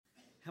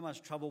How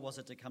much trouble was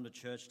it to come to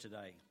church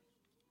today?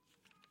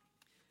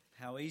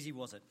 How easy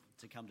was it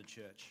to come to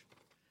church?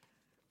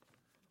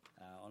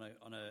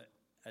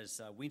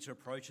 As winter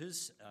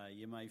approaches,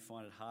 you may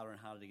find it harder and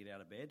harder to get out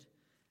of bed,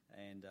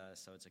 and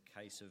so it's a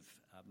case of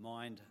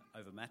mind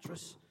over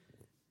mattress.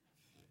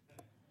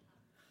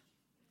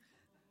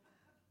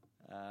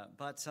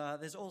 But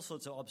there's all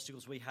sorts of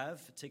obstacles we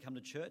have to come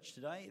to church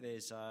today.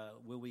 There's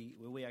will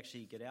we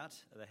actually get out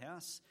of the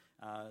house?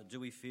 Do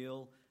we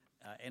feel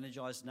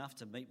energised enough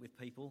to meet with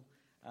people?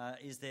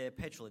 Is there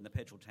petrol in the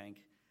petrol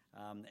tank?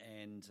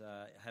 And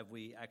have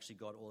we actually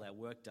got all our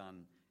work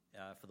done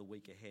for the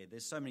week ahead?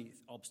 There's so many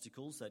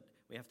obstacles that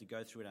we have to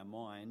go through in our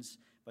minds,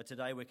 but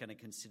today we're going to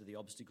consider the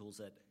obstacles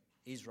that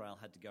Israel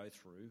had to go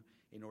through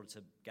in order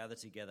to gather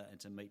together and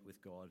to meet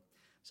with God.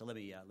 So let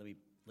me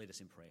lead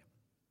us in prayer.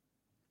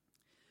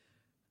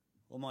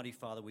 Almighty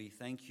Father, we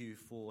thank you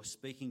for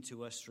speaking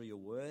to us through your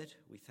word.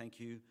 We thank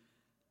you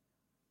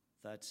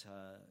that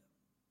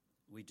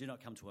we do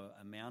not come to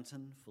a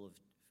mountain full of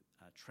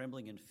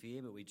trembling and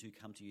fear, but we do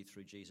come to you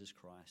through Jesus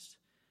Christ.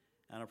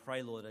 And I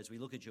pray, Lord, as we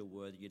look at your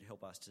word, that you'd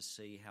help us to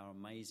see how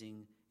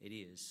amazing it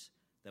is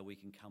that we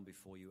can come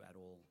before you at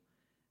all.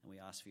 And we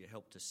ask for your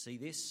help to see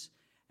this,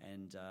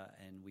 and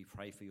we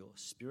pray for your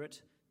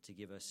Spirit to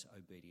give us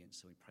obedience.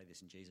 So we pray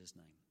this in Jesus'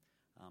 name.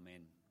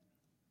 Amen.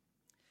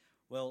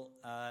 Well,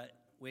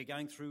 we're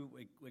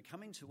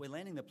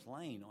landing the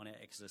plane on our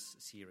Exodus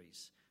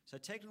series. So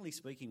technically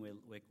speaking,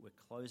 we're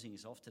closing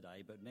this off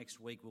today, but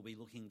next week we'll be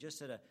looking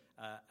just at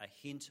a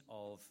hint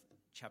of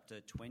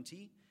chapter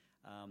 20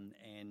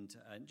 and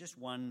just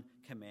one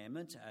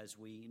commandment, as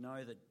we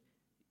know that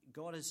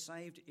God has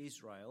saved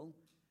Israel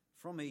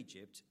from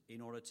Egypt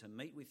in order to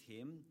meet with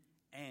him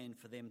and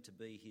for them to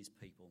be his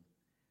people.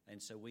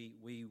 And so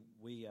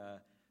we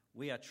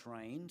are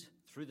trained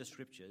through the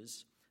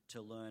scriptures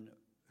to learn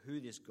who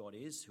this God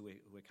is, who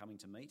we're coming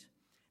to meet,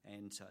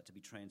 and to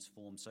be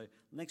transformed. So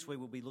next week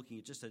we'll be looking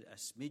at just a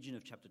smidgen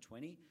of chapter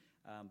 20,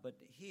 but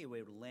here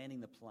we're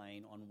landing the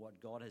plane on what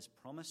God has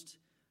promised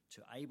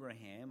to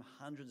Abraham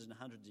hundreds and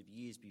hundreds of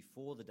years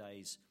before the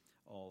days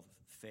of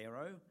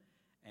Pharaoh,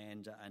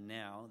 and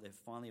now they've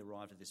finally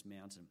arrived at this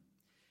mountain.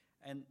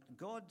 And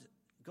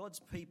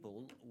God's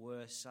people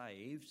were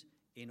saved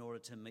in order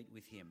to meet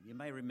with him. You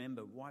may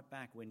remember right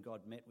back when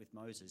God met with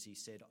Moses, he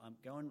said,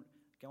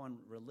 Go and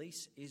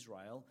release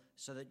Israel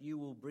so that you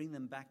will bring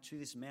them back to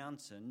this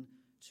mountain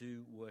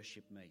to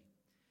worship me.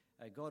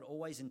 God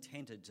always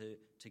intended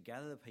to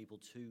gather the people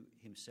to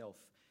himself.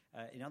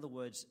 In other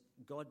words,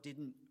 God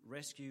didn't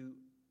rescue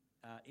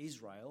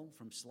Israel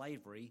from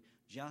slavery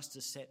just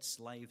to set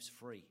slaves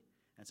free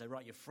and say,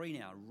 right, you're free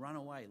now, run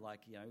away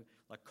like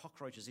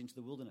cockroaches into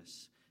the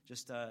wilderness.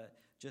 Just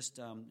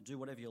do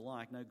whatever you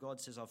like. No,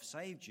 God says, I've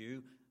saved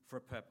you for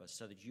a purpose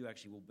so that you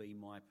actually will be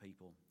my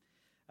people.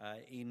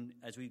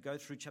 As we go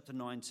through chapter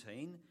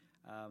 19,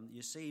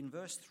 you see in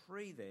verse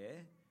 3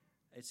 there,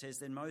 it says,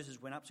 Then Moses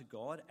went up to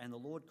God, and the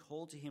Lord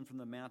called to him from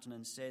the mountain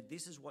and said,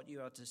 This is what you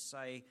are to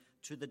say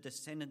to the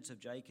descendants of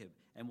Jacob,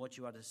 and what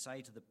you are to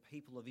say to the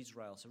people of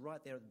Israel. So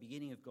right there at the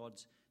beginning of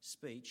God's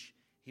speech,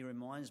 he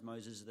reminds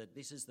Moses that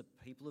this is the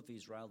people of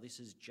Israel, this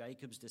is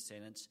Jacob's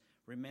descendants.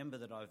 Remember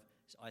that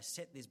I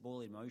set this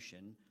ball in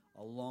motion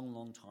a long,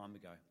 long time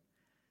ago.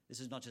 This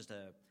is not just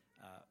a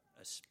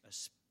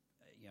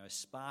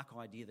spark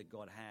idea that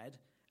God had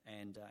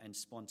and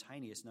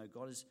spontaneous. No,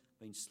 God has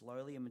been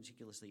slowly and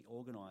meticulously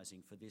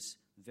organising for this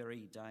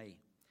very day.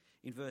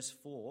 In verse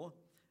 4,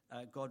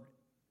 God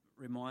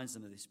reminds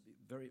them of this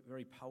very,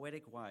 very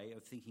poetic way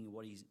of thinking of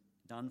what he's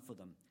done for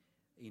them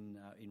in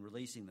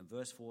releasing them.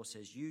 Verse 4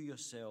 says, You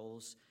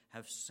yourselves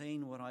have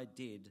seen what I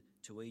did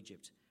to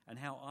Egypt, and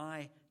how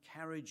I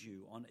carried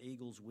you on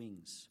eagle's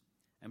wings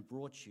and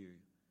brought you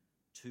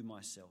to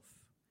myself.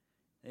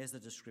 There's the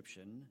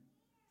description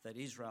that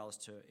Israel is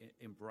to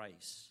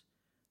embrace,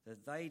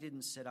 that they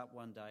didn't set up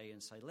one day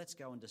and say, let's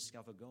go and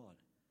discover God.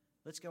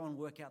 Let's go and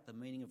work out the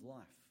meaning of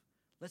life.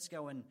 Let's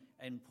go and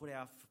put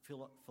our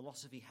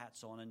philosophy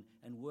hats on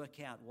and work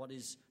out what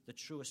is the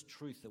truest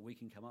truth that we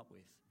can come up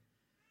with.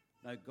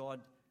 No, God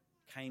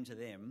came to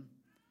them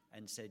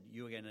and said,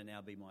 you are going to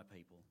now be my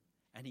people.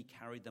 And he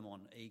carried them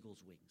on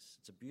eagle's wings.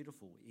 It's a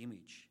beautiful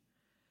image.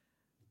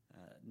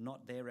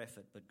 Not their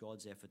effort, but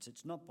God's efforts.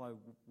 It's not by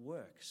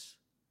works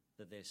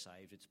that they're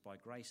saved. It's by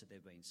grace that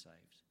they've been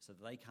saved. So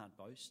that they can't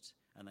boast,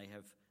 and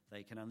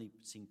they can only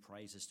sing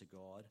praises to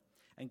God.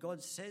 And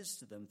God says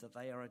to them that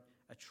they are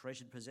a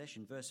treasured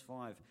possession. Verse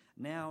 5,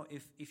 Now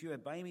if you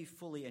obey me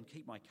fully and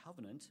keep my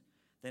covenant,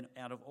 then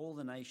out of all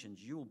the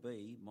nations you will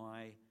be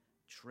my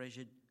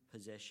treasured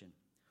possession.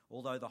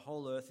 Although the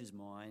whole earth is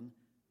mine,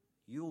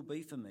 you will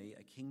be for me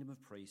a kingdom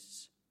of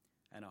priests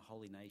and a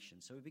holy nation.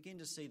 So we begin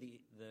to see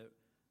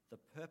the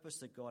purpose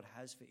that God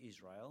has for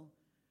Israel.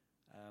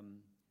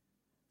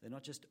 They're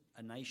not just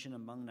a nation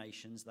among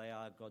nations. They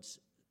are God's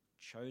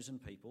chosen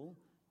people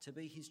to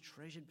be his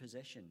treasured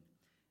possession.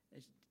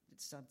 It's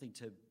something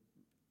to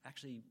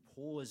actually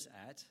pause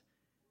at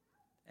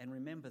and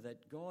remember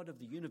that God of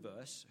the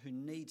universe, who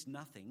needs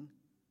nothing,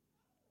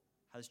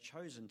 has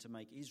chosen to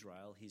make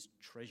Israel his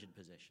treasured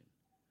possession,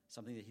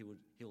 something that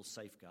he'll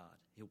safeguard,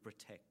 he'll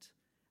protect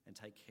and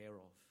take care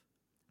of.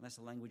 And that's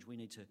the language we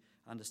need to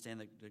understand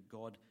that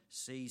God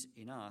sees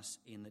in us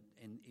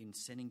in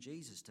sending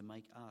Jesus to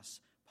make us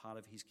part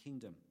of his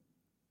kingdom.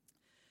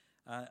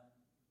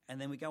 And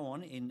then we go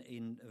on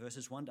in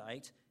verses 1 to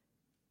 8.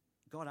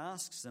 God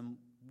asks them,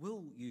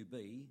 will you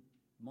be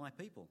my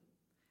people?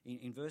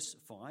 In verse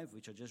 5,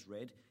 which I just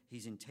read,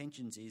 his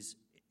intentions is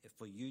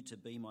for you to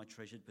be my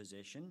treasured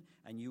possession,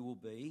 and you will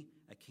be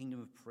a kingdom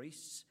of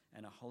priests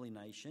and a holy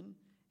nation.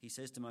 He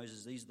says to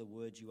Moses, these are the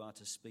words you are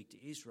to speak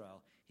to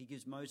Israel. He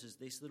gives Moses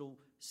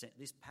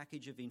this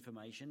package of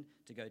information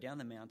to go down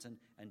the mountain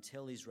and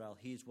tell Israel,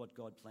 here's what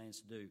God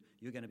plans to do.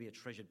 You're going to be a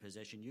treasured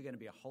possession. You're going to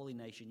be a holy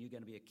nation. You're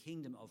going to be a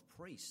kingdom of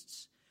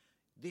priests.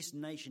 This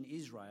nation,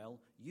 Israel,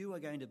 you are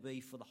going to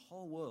be for the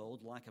whole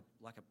world like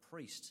a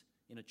priest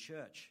in a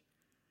church.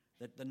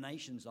 That the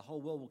nations, the whole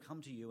world will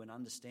come to you and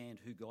understand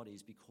who God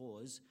is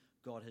because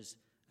God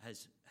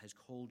has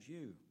called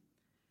you.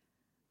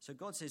 So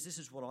God says, this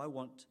is what I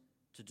want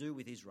to do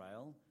with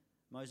Israel.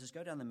 Moses,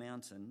 go down the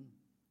mountain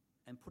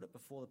and put it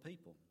before the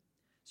people.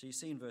 So you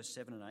see in verse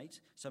 7 and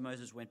 8, so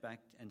Moses went back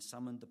and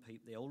summoned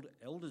the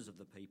elders of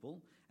the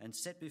people and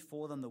set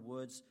before them the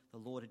words the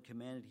Lord had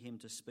commanded him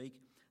to speak.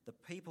 The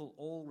people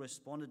all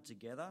responded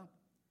together,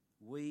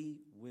 we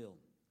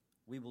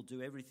will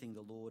do everything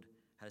the Lord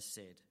has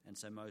said. And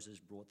so Moses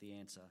brought the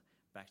answer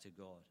back to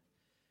God.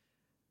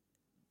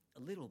 A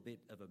little bit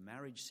of a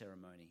marriage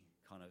ceremony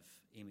kind of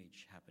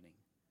image happening.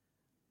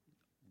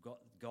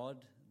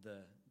 God,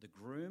 the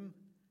groom,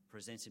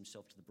 presents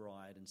himself to the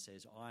bride and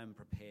says, I am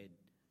prepared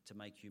to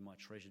make you my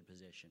treasured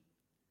possession.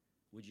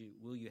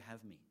 Will you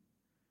have me?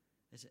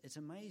 It's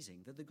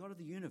amazing that the God of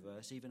the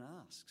universe even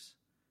asks,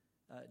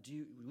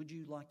 would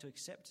you like to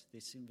accept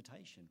this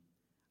invitation?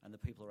 And the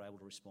people are able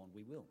to respond,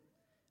 we will.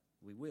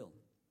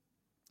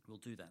 We'll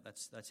do that.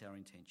 That's our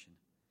intention.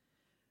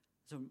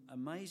 It's an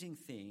amazing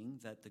thing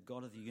that the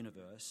God of the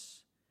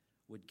universe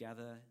would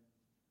gather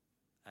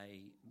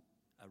a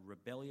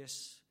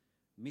rebellious,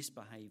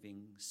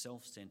 misbehaving,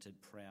 self-centered,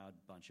 proud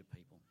bunch of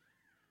people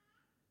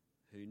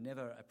who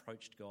never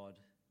approached God,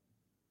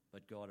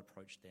 but God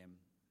approached them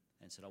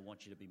and said, I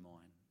want you to be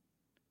mine,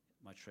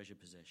 my treasured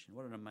possession.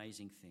 What an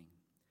amazing thing.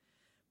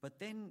 But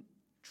then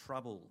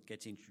trouble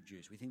gets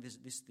introduced. We think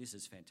this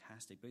is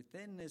fantastic, but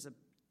then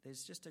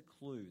there's just a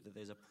clue that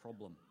there's a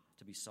problem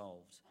to be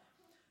solved.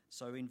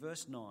 So in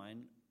verse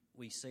 9,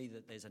 we see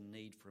that there's a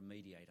need for a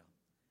mediator.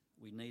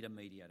 We need a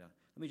mediator.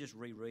 Let me just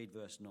reread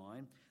verse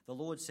 9. The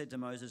Lord said to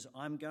Moses,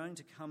 I'm going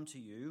to come to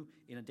you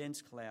in a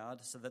dense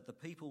cloud so that the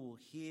people will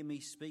hear me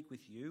speak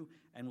with you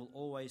and will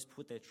always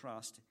put their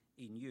trust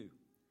in you.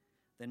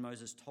 Then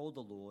Moses told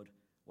the Lord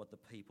what the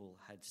people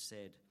had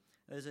said.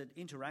 There's an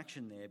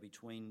interaction there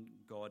between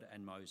God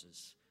and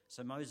Moses.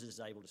 So Moses is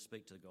able to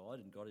speak to God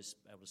and God is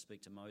able to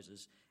speak to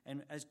Moses.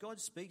 And as God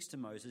speaks to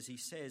Moses, he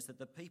says that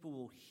the people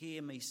will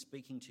hear me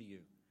speaking to you.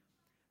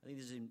 I think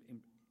this has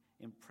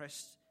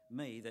impressed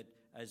me that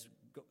as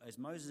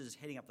Moses is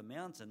heading up the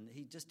mountain,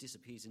 he just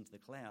disappears into the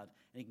cloud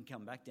and he can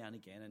come back down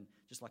again, and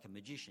just like a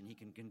magician, he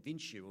can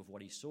convince you of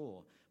what he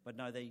saw. But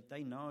no,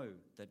 they know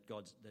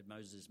that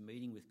Moses is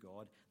meeting with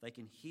God. They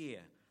can hear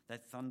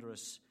that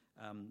thunderous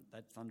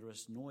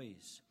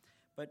noise.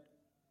 But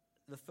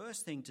the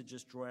first thing to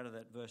just draw out of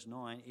that verse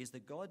 9 is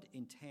that God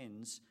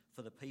intends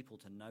for the people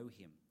to know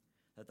him,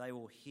 that they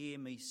will hear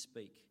me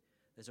speak.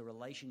 There's a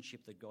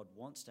relationship that God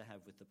wants to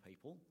have with the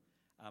people.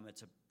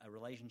 It's a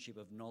relationship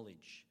of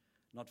knowledge,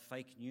 not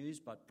fake news,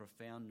 but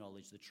profound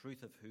knowledge, the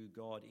truth of who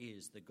God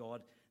is,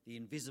 the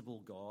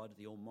invisible God,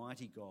 the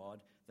almighty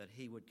God, that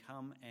he would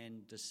come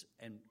and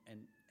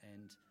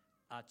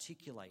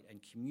articulate and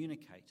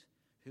communicate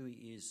who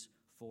he is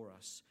for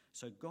us.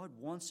 So God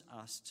wants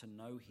us to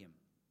know him.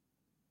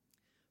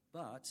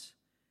 But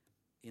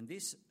in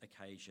this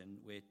occasion,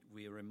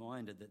 we are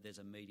reminded that there's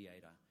a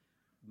mediator.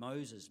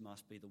 Moses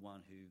must be the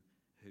one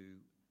who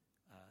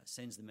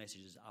sends the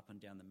messages up and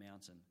down the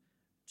mountain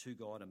to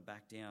God and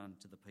back down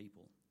to the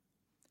people.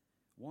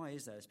 Why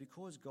is that? It's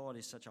because God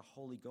is such a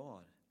holy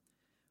God.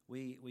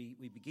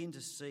 We begin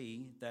to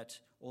see that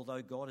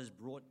although God has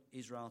brought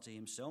Israel to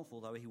himself,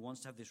 although he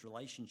wants to have this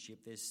relationship,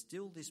 there's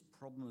still this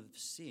problem of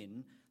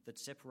sin that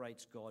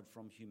separates God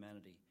from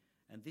humanity.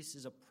 And this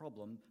is a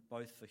problem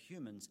both for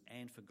humans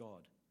and for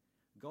God.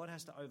 God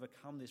has to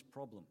overcome this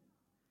problem.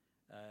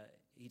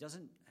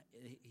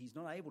 He's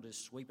not able to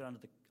sweep it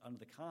under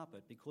the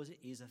carpet because it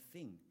is a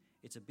thing.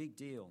 It's a big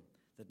deal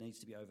that needs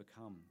to be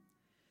overcome.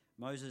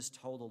 Moses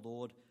told the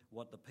Lord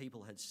what the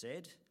people had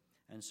said,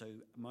 and so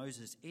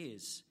Moses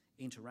is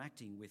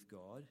interacting with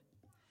God.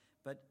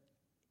 But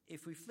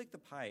if we flick the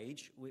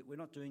page, we're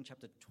not doing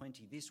chapter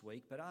 20 this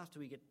week, but after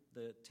we get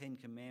the 10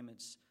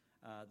 commandments,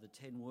 the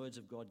 10 words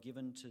of God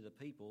given to the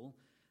people,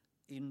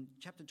 in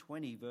chapter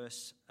 20,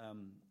 verse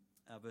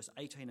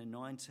 18 and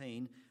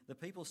 19, the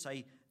people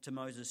say to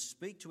Moses,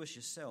 "Speak to us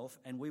yourself,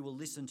 and we will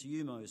listen to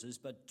you, Moses,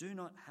 but do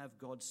not have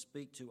God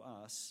speak to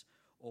us,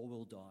 or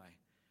we'll die."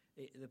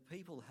 The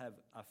people have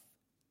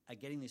are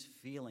getting this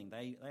feeling.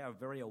 They are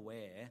very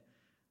aware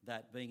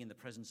that being in the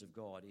presence of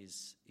God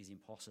is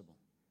impossible.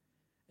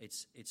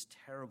 It's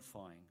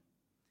terrifying.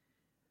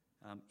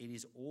 It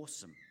is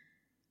awesome.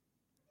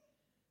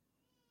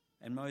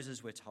 And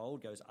Moses, we're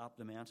told, goes up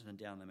the mountain and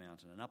down the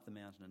mountain, and up the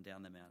mountain and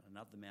down the mountain, and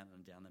up the mountain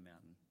and down the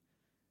mountain.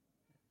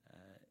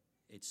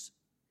 It's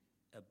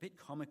a bit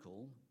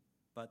comical,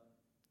 but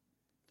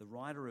the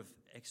writer of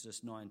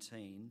Exodus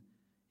 19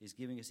 is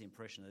giving us the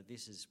impression that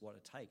this is what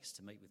it takes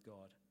to meet with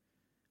God.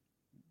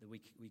 That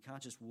we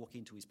can't just walk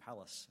into his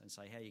palace and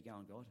say, "How you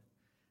going, God?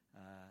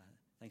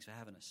 Thanks for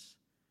having us.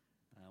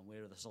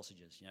 Where are the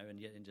sausages?"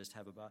 And just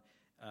have a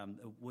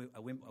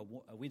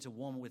winter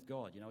warmer with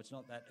God. It's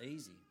not that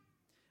easy.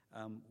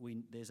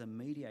 There's a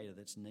mediator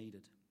that's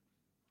needed.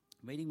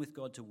 Meeting with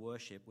God to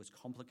worship was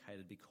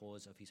complicated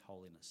because of his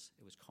holiness.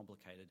 It was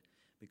complicated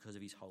because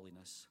of his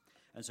holiness.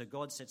 And so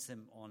God sets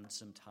them on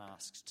some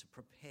tasks to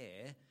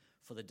prepare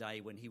for the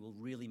day when he will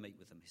really meet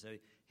with them. So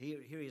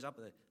here he is up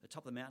at the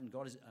top of the mountain.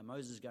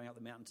 Moses is going up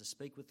the mountain to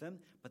speak with them,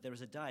 but there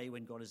is a day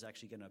when God is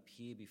actually going to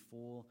appear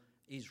before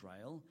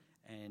Israel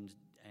and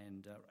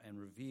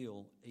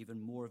reveal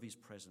even more of his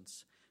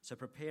presence. So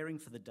preparing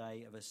for the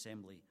day of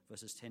assembly,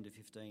 verses 10 to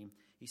 15.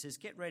 He says,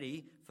 "Get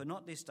ready for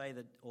not this day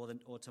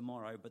or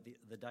tomorrow, but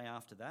the day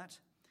after that.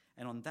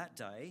 And on that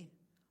day,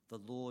 the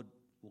Lord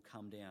will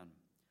come down."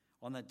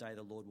 On that day,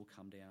 the Lord will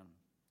come down.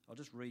 I'll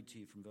just read to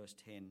you from verse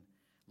 10.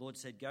 Lord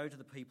said, "Go to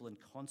the people and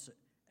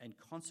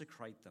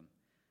consecrate them.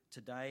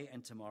 Today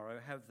and tomorrow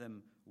have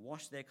them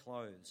wash their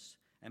clothes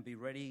and be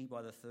ready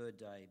by the third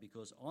day,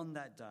 because on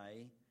that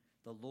day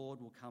the Lord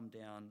will come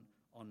down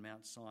on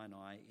Mount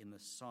Sinai in the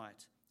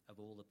sight of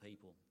all the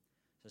people."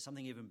 So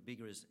something even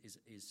bigger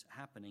is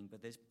happening,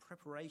 but there's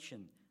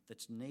preparation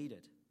that's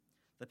needed.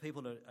 The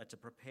people are to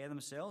prepare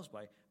themselves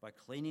by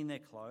cleaning their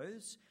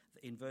clothes.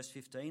 In verse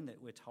 15,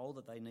 that we're told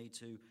that they need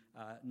to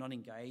not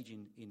engage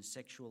in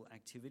sexual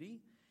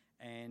activity.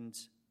 And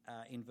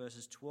in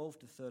verses 12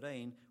 to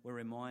 13, we're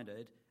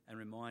reminded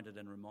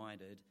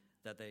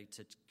that they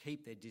to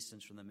keep their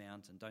distance from the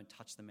mountain. Don't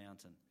touch the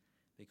mountain,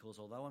 because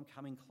although I'm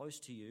coming close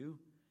to you,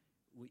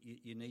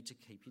 you need to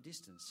keep your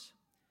distance.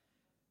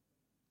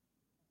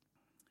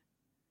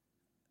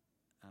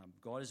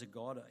 God is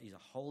He's a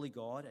holy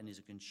God, and He's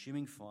a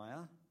consuming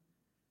fire.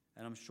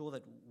 And I'm sure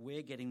that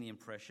we're getting the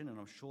impression, and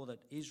I'm sure that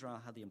Israel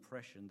had the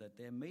impression, that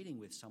they're meeting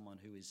with someone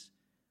who is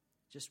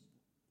just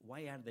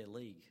way out of their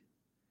league.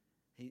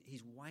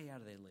 He's way out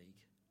of their league.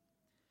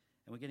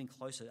 And we're getting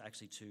closer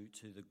actually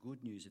to the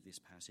good news of this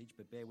passage,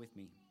 but bear with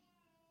me.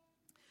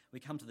 We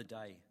come to the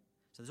day.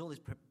 So there's all this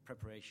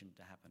preparation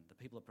to happen. The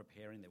people are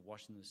preparing, they're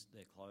washing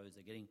their clothes,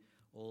 they're getting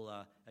all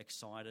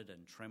excited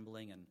and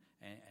trembling and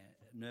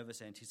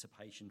nervous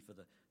anticipation for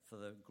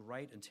the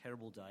great and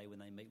terrible day when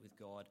they meet with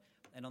God.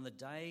 And on the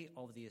day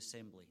of the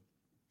assembly,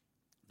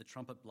 the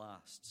trumpet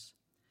blasts.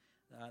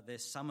 They're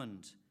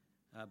summoned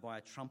by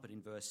a trumpet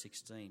in verse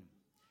 16.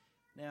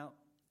 Now,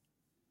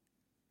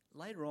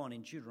 later on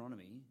in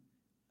Deuteronomy,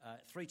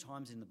 3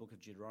 times in the book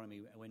of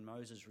Deuteronomy, when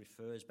Moses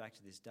refers back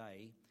to this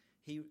day,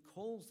 he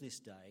calls this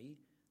day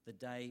the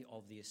day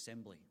of the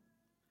assembly.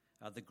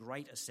 The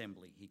great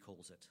assembly, he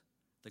calls it.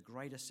 The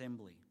great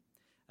assembly.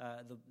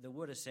 The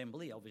word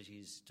assembly obviously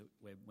is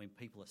when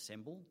people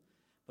assemble,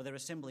 but they're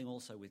assembling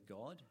also with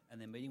God, and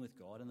they're meeting with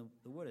God. And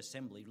the word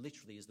assembly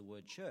literally is the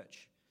word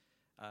church.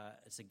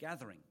 It's a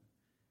gathering.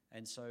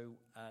 And so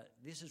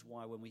this is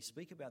why when we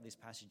speak about this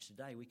passage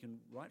today, we can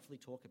rightfully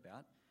talk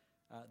about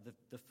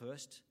the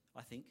first,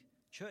 I think,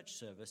 church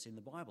service in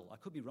the Bible. I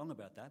could be wrong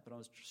about that, but I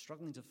was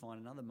struggling to find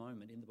another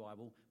moment in the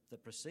Bible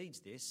that precedes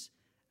this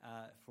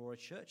for a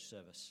church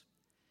service,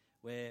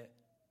 where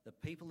the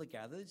people are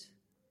gathered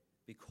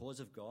because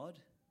of God,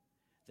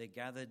 they're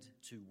gathered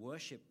to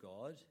worship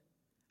God,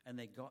 and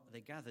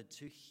they're gathered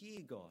to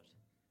hear God,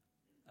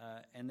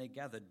 and they're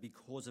gathered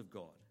because of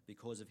God,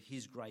 because of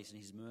His grace and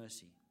His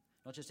mercy.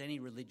 Not just any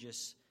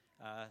religious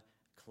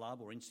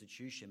club or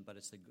institution, but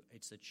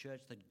it's the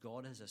church that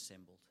God has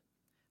assembled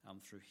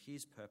through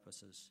His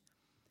purposes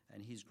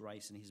and His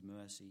grace and His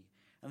mercy.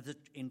 And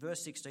in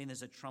verse 16,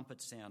 there's a trumpet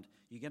sound.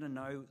 You're going to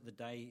know the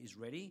day is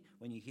ready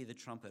when you hear the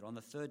trumpet. On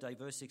the third day,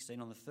 verse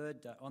 16,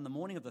 on the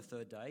morning of the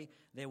third day,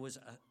 there was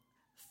a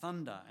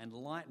thunder and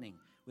lightning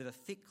with a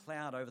thick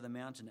cloud over the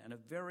mountain and a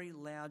very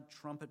loud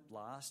trumpet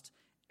blast.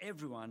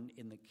 Everyone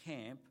in the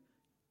camp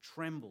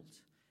trembled.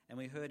 And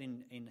we heard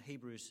in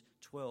Hebrews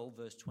 12,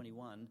 verse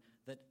 21,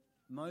 that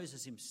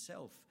Moses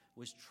himself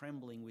was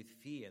trembling with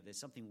fear. There's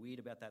something weird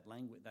about that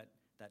language,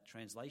 that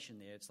translation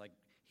there. It's like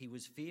he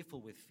was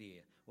fearful with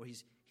fear, or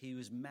his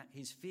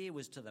fear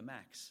was to the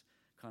max,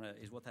 kind of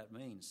is what that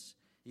means.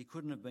 He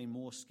couldn't have been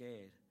more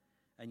scared,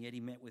 and yet he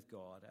met with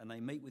God. And they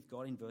meet with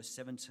God in verse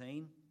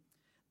 17.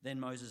 Then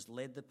Moses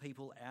led the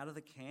people out of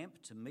the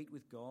camp to meet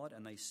with God,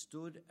 and they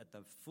stood at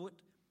the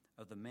foot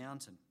of the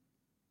mountain.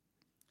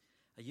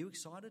 Are you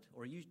excited,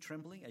 or are you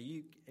trembling? Are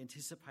you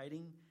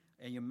anticipating?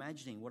 Are you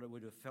imagining what it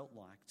would have felt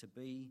like to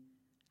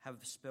have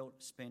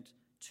spent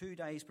 2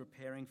 days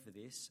preparing for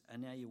this,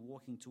 and now you're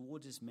walking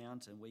towards this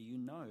mountain where you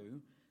know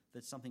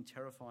that something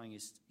terrifying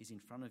is in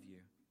front of you.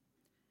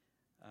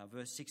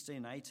 Verse 16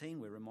 and 18,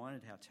 we're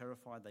reminded how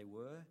terrified they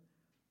were.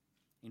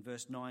 In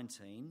verse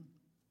 19,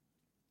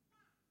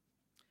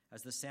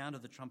 as the sound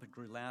of the trumpet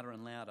grew louder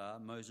and louder,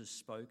 Moses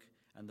spoke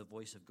and the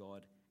voice of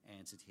God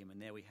answered him.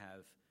 And there we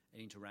have an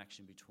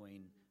interaction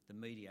between the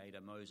mediator,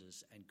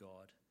 Moses, and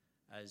God,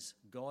 as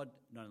God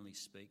not only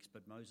speaks,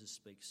 but Moses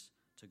speaks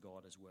to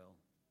God as well.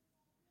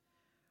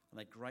 On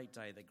that great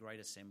day, that great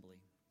assembly.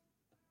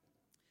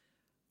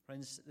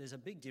 Friends, there's a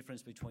big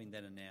difference between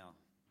then and now,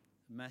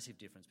 a massive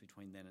difference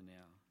between then and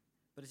now.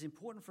 But it's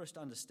important for us to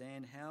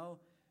understand how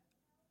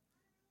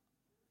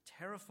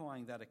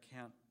terrifying that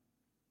account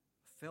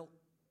felt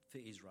for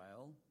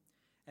Israel.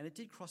 And it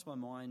did cross my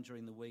mind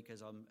during the week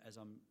as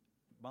I'm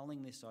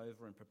mulling this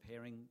over and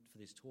preparing for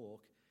this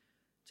talk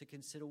to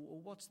consider,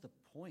 well, what's the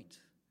point?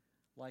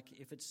 Like,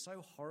 if it's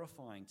so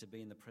horrifying to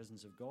be in the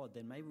presence of God,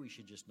 then maybe we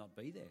should just not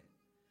be there.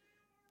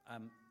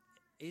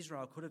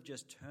 Israel could have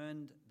just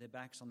turned their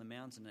backs on the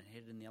mountain and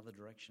headed in the other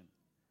direction.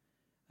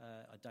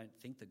 I don't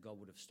think that God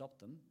would have stopped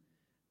them.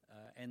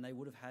 And they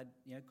would have had,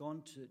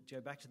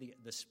 go back to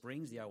the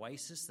springs, the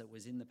oasis that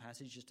was in the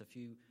passage just a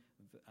few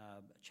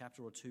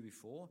chapter or two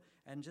before,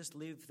 and just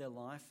live their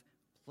life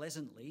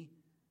pleasantly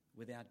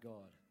without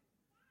God.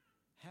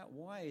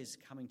 Why is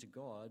coming to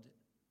God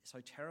so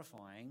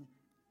terrifying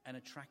an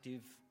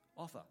attractive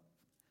offer?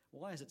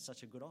 Why is it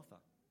such a good offer?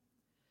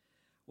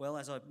 Well,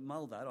 as I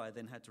mulled that, I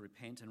then had to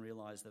repent and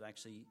realise that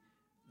actually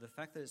the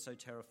fact that it's so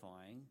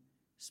terrifying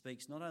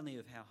speaks not only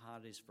of how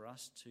hard it is for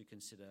us to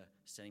consider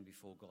standing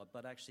before God,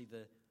 but actually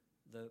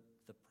the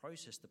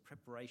process, the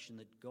preparation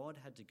that God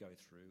had to go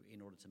through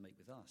in order to meet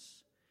with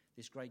us.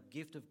 This great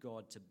gift of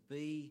God to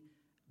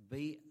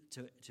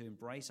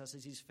embrace us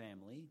as his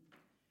family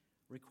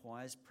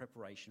requires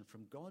preparation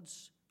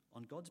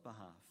on God's behalf.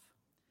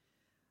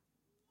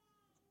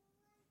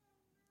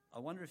 I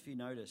wonder if you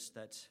noticed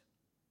that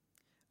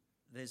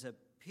there's a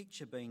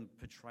picture being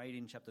portrayed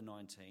in chapter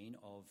 19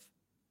 of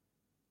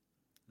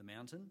the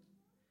mountain.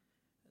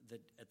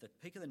 That at the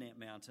peak of the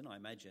mountain, I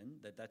imagine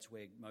that's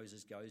where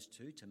Moses goes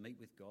to meet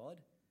with God.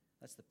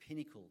 That's the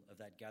pinnacle of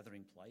that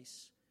gathering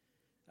place.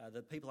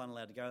 The people aren't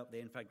allowed to go up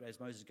there. In fact, as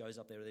Moses goes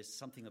up there, there's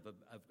something of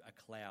a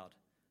cloud,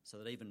 so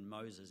that even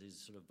Moses is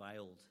sort of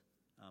veiled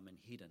and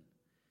hidden.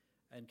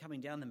 And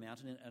coming down the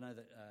mountain, I know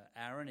that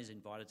Aaron is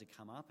invited to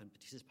come up and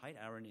participate.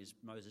 Aaron is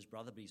Moses'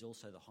 brother, but he's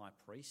also the high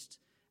priest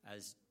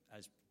as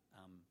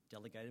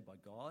delegated by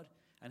God,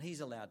 and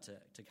he's allowed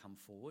to come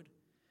forward.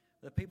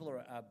 The people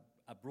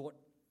are brought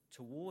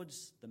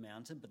towards the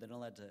mountain, but they're not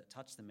allowed to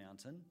touch the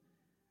mountain.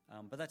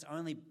 But that's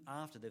only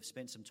after they've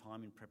spent some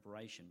time in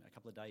preparation, a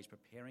couple of days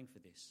preparing for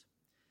this.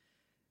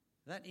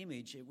 That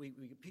image, we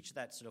picture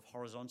that sort of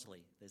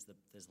horizontally. There's the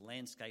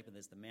landscape and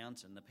there's the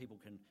mountain. The people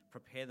can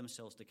prepare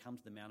themselves to come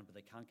to the mountain, but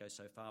they can't go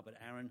so far. But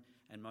Aaron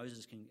and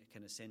Moses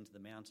can ascend to the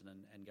mountain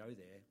and go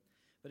there.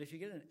 But if you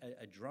get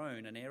a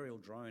drone, an aerial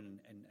drone,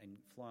 and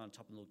fly on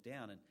top and look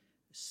down and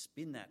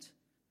spin that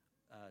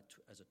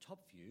as a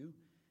top view,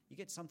 you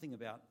get something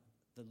about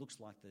that looks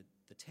like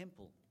the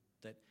temple.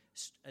 That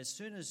as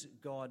soon as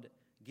God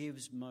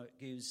gives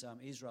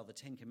Israel the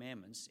Ten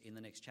Commandments in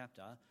the next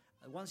chapter,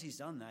 once he's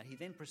done that, he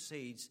then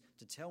proceeds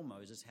to tell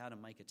Moses how to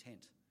make a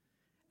tent.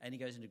 And he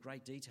goes into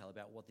great detail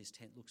about what this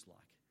tent looks like.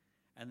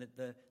 And that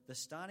the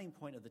starting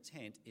point of the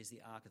tent is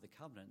the Ark of the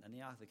Covenant. And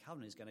the Ark of the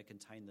Covenant is going to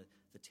contain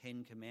the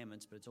Ten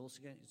Commandments, but it's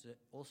also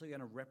going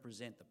to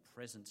represent the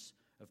presence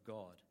of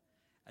God.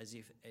 As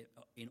if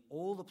in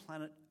all the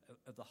planet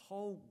of the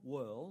whole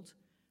world,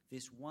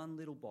 this one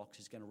little box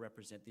is going to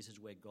represent this is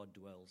where God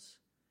dwells.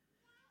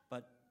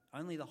 But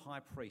only the high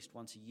priest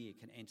once a year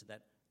can enter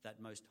that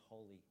most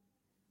holy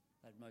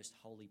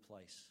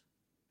place,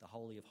 the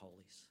Holy of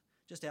Holies.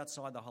 Just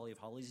outside the Holy of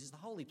Holies is the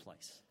holy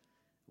place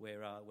where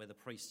the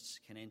priests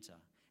can enter.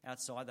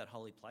 Outside that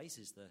holy place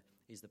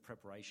is the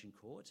preparation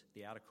court,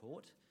 the outer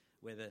court,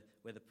 where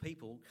the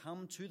people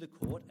come to the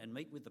court and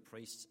meet with the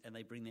priests and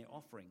they bring their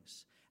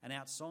offerings. And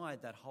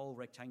outside that whole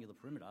rectangular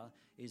perimeter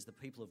is the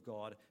people of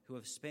God who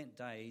have spent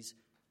days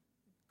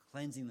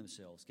cleansing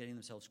themselves, getting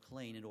themselves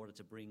clean in order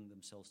to bring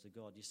themselves to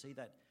God. You see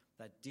that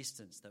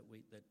distance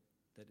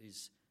that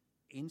is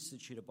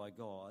instituted by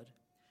God.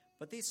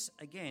 But this,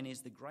 again,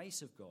 is the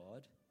grace of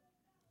God,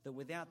 that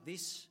without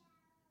this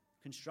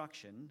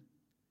construction,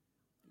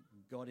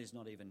 God is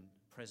not even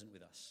present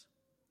with us.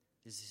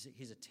 This is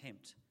his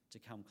attempt to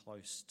come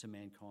close to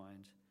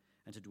mankind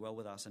and to dwell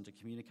with us and to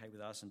communicate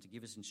with us and to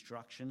give us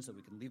instructions that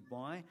we can live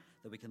by,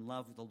 that we can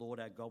love the Lord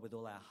our God with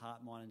all our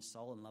heart, mind and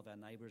soul and love our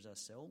neighbour as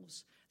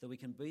ourselves, that we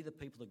can be the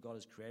people that God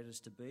has created us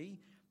to be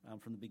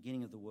from the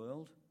beginning of the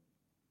world.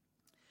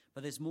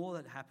 But there's more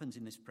that happens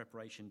in this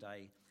preparation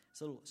day.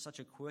 It's such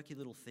a quirky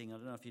little thing. I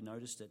don't know if you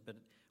noticed it, but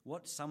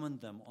what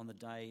summoned them on the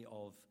day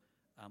of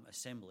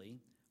assembly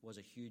was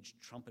a huge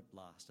trumpet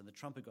blast. And the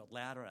trumpet got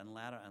louder and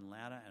louder and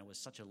louder, and it was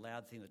such a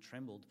loud thing that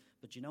trembled.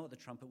 But do you know what the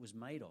trumpet was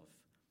made of?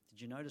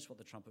 Did you notice what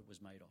the trumpet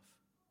was made of?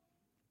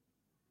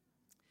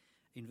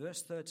 In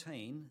verse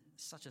 13,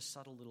 such a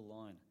subtle little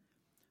line.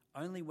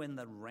 Only when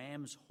the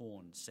ram's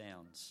horn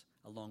sounds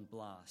a long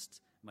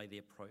blast, may they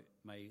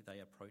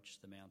approach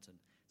the mountain.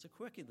 It's a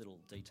quirky little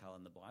detail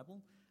in the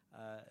Bible,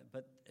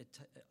 but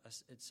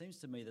it seems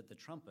to me that the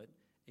trumpet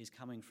is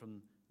coming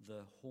from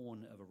the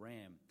horn of a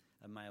ram,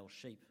 a male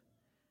sheep.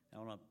 I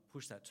don't want to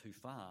push that too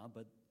far,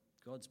 but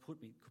God's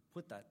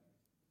put that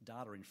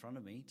data in front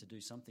of me to do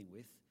something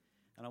with,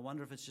 and I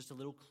wonder if it's just a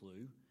little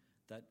clue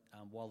that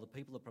while the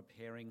people are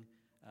preparing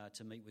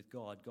to meet with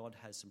God, God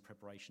has some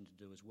preparation to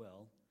do as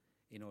well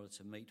in order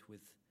to meet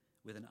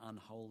with an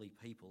unholy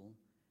people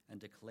and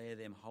declare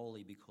them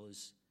holy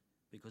because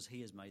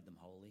he has made them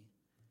holy.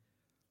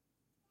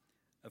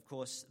 Of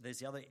course, there's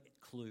the other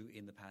clue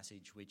in the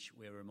passage, which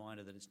we're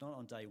reminded that it's not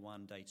on day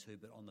 1, day 2,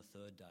 but on the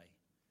third day.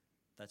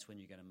 That's when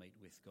you're going to meet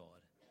with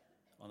God,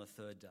 on the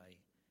third day.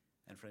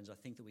 And friends, I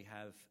think that we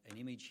have an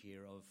image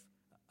here of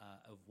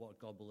what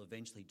God will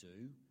eventually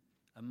do,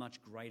 a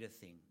much greater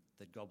thing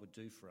that God would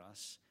do for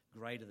us,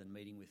 greater than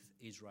meeting with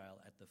Israel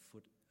at the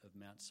foot of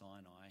Mount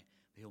Sinai.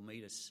 He'll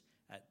meet us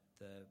at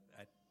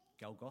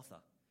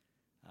Golgotha,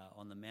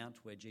 on the mount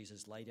where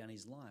Jesus laid down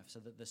his life, so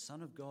that the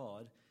Son of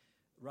God,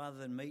 rather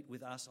than meet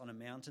with us on a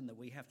mountain that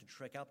we have to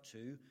trek up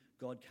to,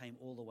 God came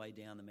all the way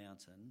down the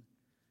mountain,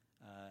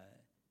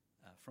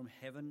 from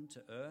heaven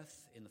to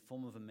earth in the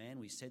form of a man.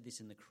 We said this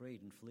in the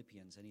Creed in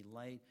Philippians, and he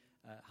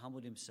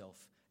humbled himself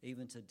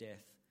even to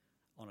death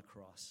on a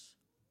cross,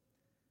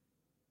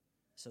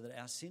 so that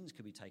our sins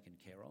could be taken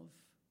care of,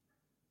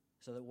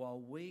 so that while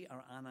we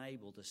are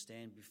unable to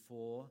stand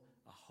before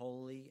a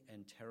holy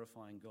and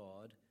terrifying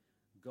God,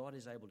 God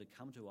is able to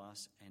come to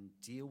us and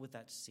deal with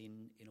that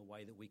sin in a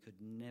way that we could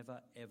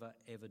never, ever,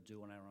 ever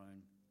do on our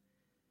own.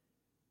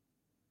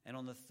 And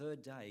on the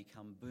third day,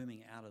 come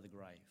booming out of the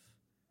grave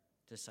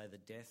to say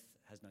that death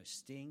has no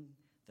sting,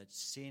 that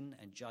sin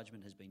and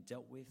judgment has been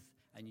dealt with,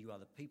 and you are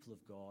the people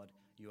of God.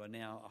 You are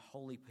now a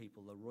holy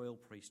people, a royal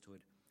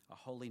priesthood, a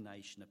holy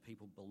nation, a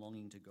people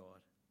belonging to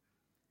God.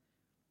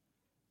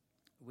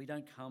 We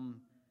don't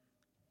come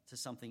to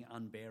something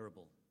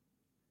unbearable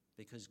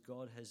because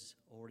God has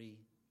already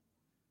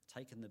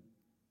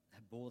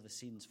bore the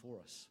sins for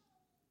us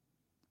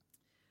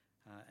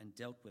and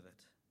dealt with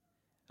it.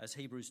 As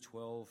Hebrews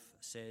 12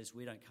 says,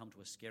 we don't come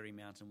to a scary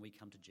mountain, we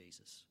come to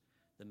Jesus,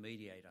 the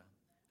mediator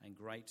and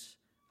great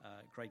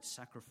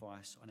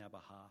sacrifice on our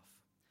behalf.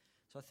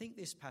 So I think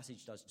this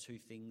passage does two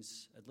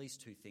things, at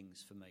least two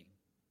things for me.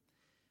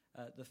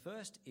 The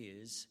first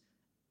is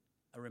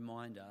a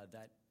reminder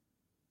that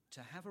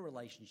to have a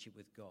relationship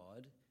with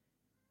God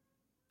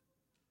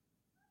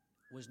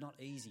was not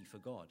easy for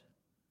God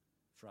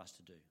for us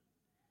to do.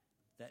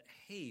 That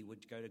he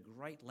would go to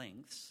great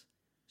lengths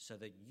so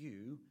that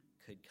you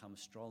could come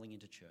strolling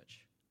into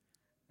church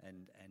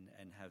and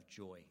have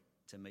joy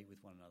to meet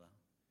with one another.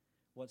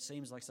 What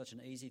seems like such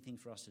an easy thing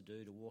for us to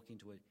do, to walk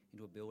into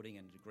a building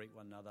and to greet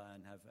one another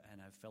and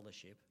have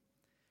fellowship,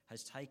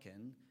 has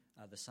taken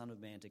the Son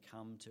of Man to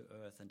come to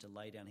earth and to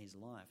lay down his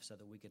life so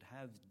that we could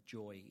have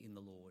joy in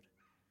the Lord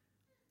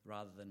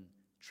rather than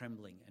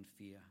trembling and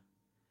fear.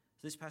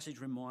 So this passage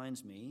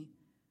reminds me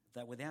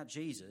that without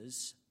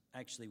Jesus,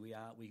 actually we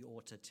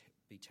ought to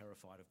be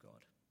terrified of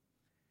God.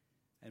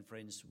 And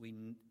friends,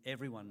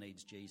 everyone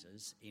needs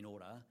Jesus in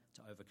order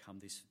to overcome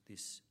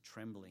this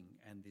trembling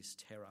and this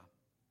terror.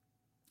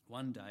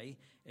 One day,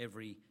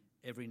 every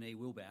knee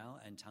will bow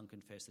and tongue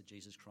confess that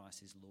Jesus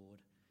Christ is Lord.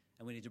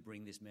 And we need to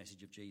bring this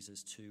message of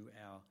Jesus to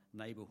our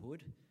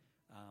neighbourhood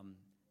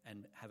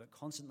and have it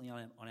constantly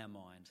on our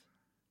mind,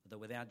 that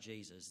without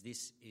Jesus,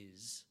 this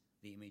is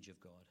the image of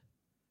God.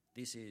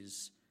 This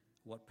is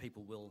what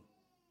people will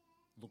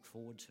look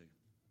forward to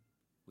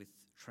with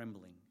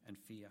trembling and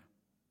fear.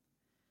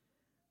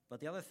 But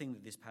the other thing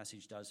that this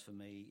passage does for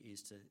me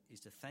is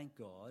to thank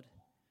God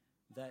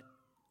that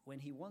when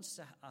he wants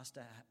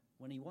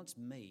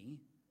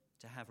me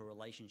to have a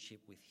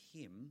relationship with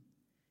him,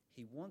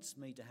 he wants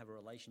me to have a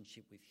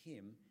relationship with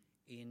him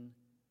in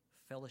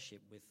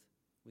fellowship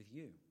with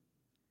you.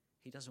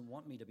 He doesn't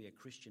want me to be a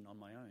Christian on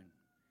my own.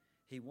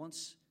 He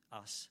wants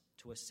us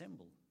to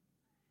assemble.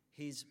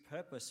 His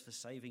purpose for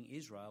saving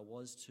Israel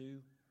was to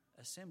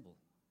assemble,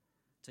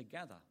 to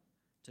gather,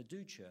 to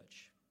do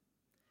church.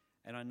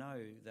 And I know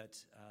that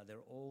there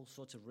are all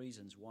sorts of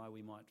reasons why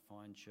we might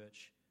find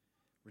church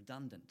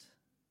redundant.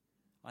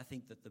 I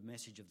think that the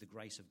message of the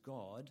grace of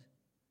God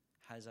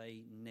has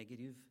a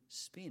negative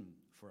spin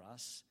for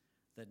us,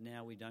 that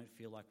now we don't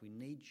feel like we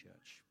need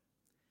church.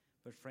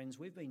 But friends,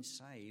 we've been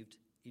saved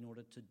in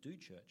order to do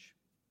church.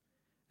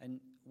 And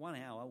 1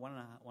 hour,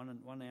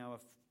 1 hour,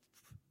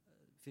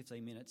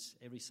 15 minutes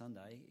every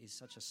Sunday is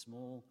such a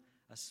small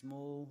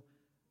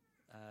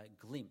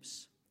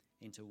glimpse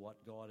into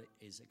what God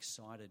is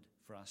excited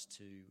for us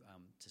to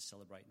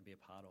celebrate and be a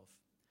part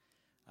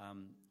of.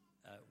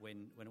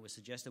 When it was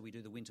suggested we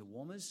do the winter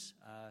warmers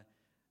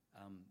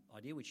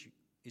idea, which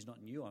is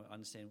not new. I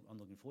understand. I'm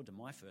looking forward to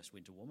my first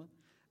winter warmer.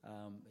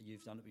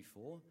 You've done it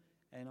before,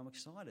 and I'm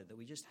excited that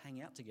we just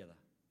hang out together,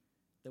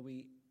 that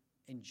we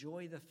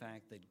enjoy the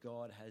fact that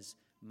God has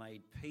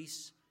made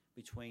peace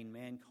between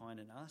mankind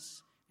and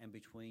us and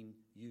between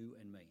you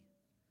and me.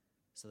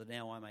 so that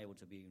now I'm able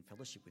to be in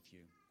fellowship with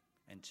you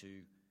and to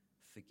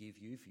forgive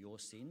you for your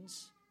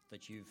sins,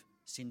 that you've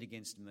sinned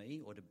against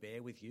me, or to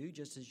bear with you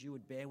just as you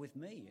would bear with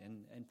me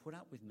and put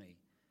up with me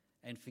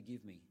and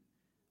forgive me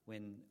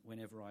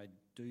whenever I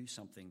do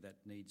something that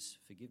needs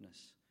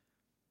forgiveness.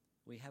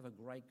 We have a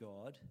great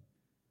God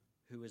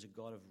who is a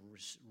God of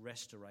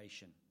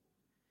restoration.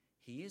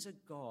 He is a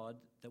God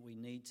that we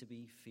need to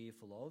be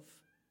fearful of,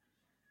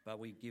 but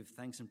we give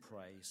thanks and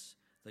praise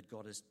that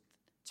God has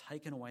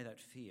taken away that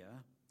fear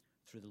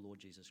through the Lord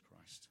Jesus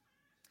Christ.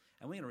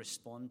 And we're going to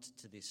respond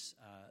to this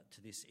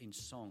in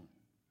song.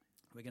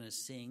 We're going to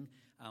sing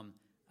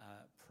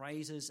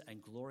praises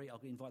and glory. I'll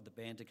invite the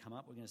band to come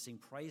up. We're going to sing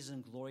praises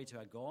and glory to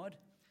our God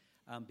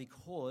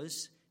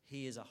because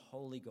he is a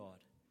holy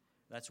God.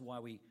 That's why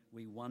we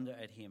wonder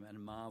at him and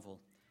marvel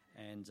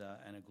and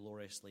are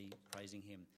gloriously praising him.